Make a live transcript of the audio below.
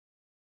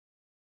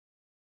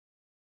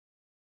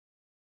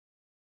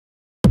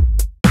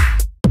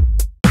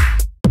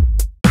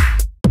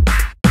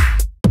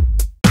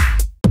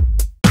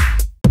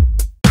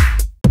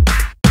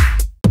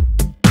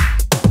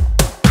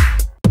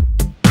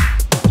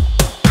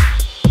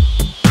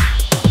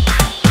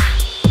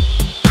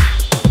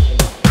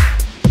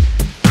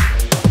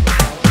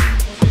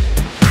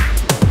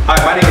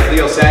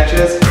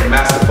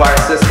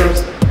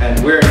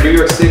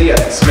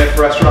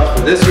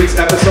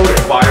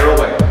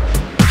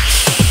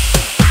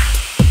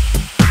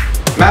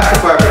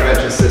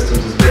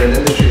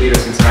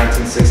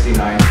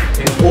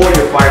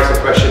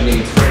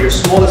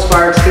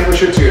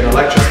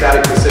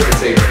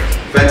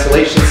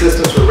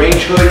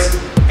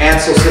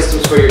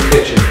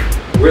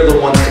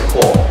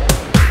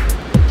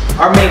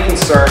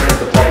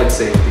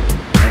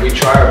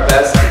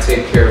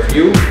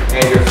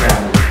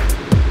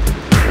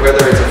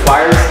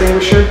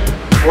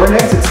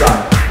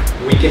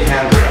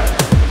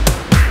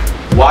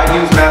I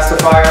use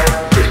Mastifier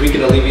is we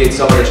can alleviate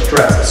some of the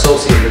stress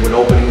associated with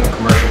opening a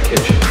commercial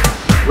kitchen.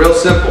 Real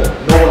simple,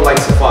 no one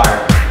likes a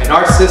fire, and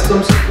our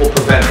systems will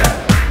prevent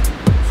that.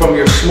 From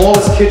your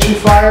smallest kitchen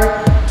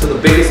fire to the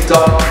biggest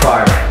duct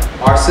fire,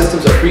 our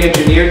systems are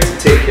pre-engineered to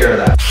take care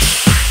of that.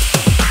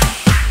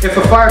 If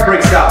a fire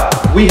breaks out,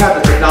 we have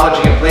the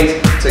technology in place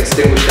to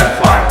extinguish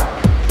that fire.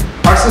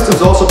 Our system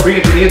is also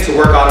pre-engineered to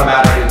work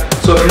automatically,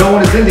 so if no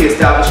one is in the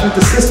establishment,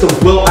 the system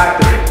will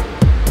activate.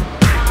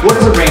 What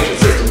is a range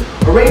system?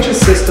 A range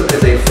system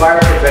is a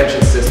fire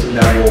prevention system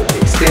that will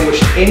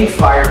extinguish any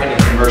fire in a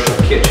commercial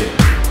kitchen.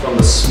 From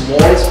the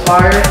smallest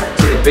fire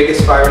to the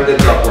biggest fire in the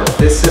ductwork,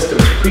 this system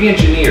is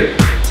pre-engineered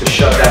to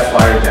shut that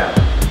fire down.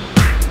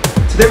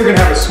 Today we're going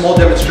to have a small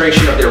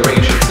demonstration of their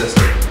ranging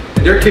system.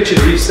 In their kitchen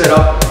we've set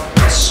up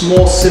a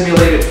small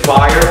simulated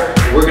fire.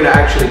 We're going to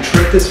actually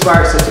trip this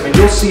fire system and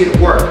you'll see it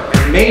work.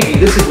 And maybe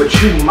this is what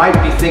you might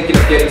be thinking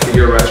of getting for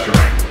your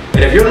restaurant.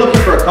 And if you're looking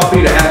for a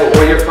company to handle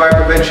all your fire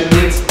prevention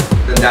needs,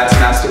 then that's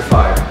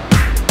Mastifier.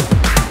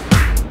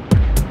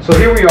 So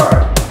here we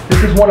are.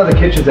 This is one of the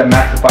kitchens that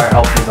Mastifier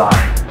helped design.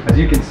 As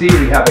you can see,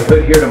 we have a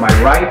hood here to my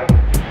right,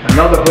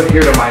 another hood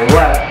here to my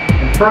left,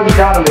 and further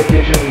down in the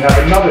kitchen we have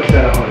another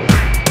set of hoods.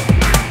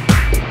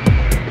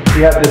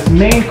 We have this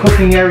main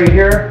cooking area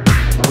here,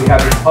 and we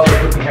have this other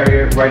cooking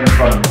area right in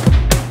front of me.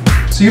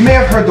 So you may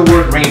have heard the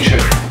word range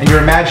hood, and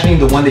you're imagining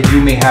the one that you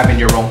may have in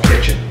your own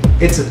kitchen.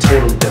 It's a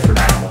totally different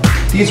animal.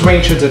 These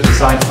range hoods are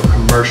designed for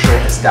commercial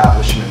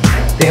establishments.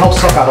 They help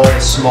suck out all the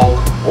smoke,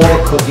 all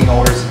the cooking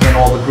odors, and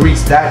all the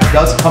grease that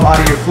does come out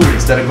of your food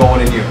instead of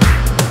going in you.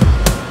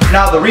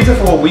 Now, the reason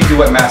for what we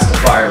do at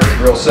Mastifier is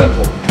real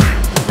simple.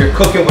 You're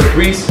cooking with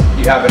grease,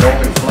 you have an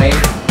open flame,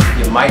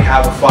 you might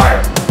have a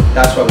fire.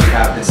 That's why we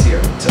have this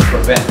here, to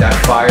prevent that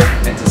fire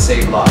and to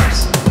save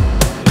lives.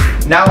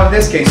 Now in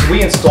this case,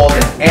 we installed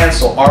an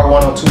Ansul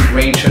R-102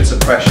 range hood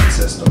suppression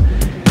system.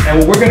 And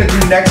what we're going to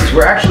do next is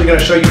we're actually going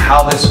to show you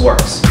how this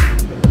works.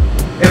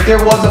 If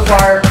there was a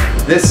fire,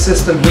 this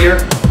system here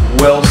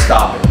will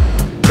stop it.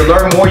 To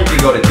learn more, you can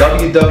go to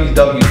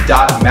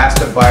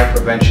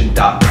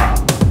www.mastifire.prevention.com.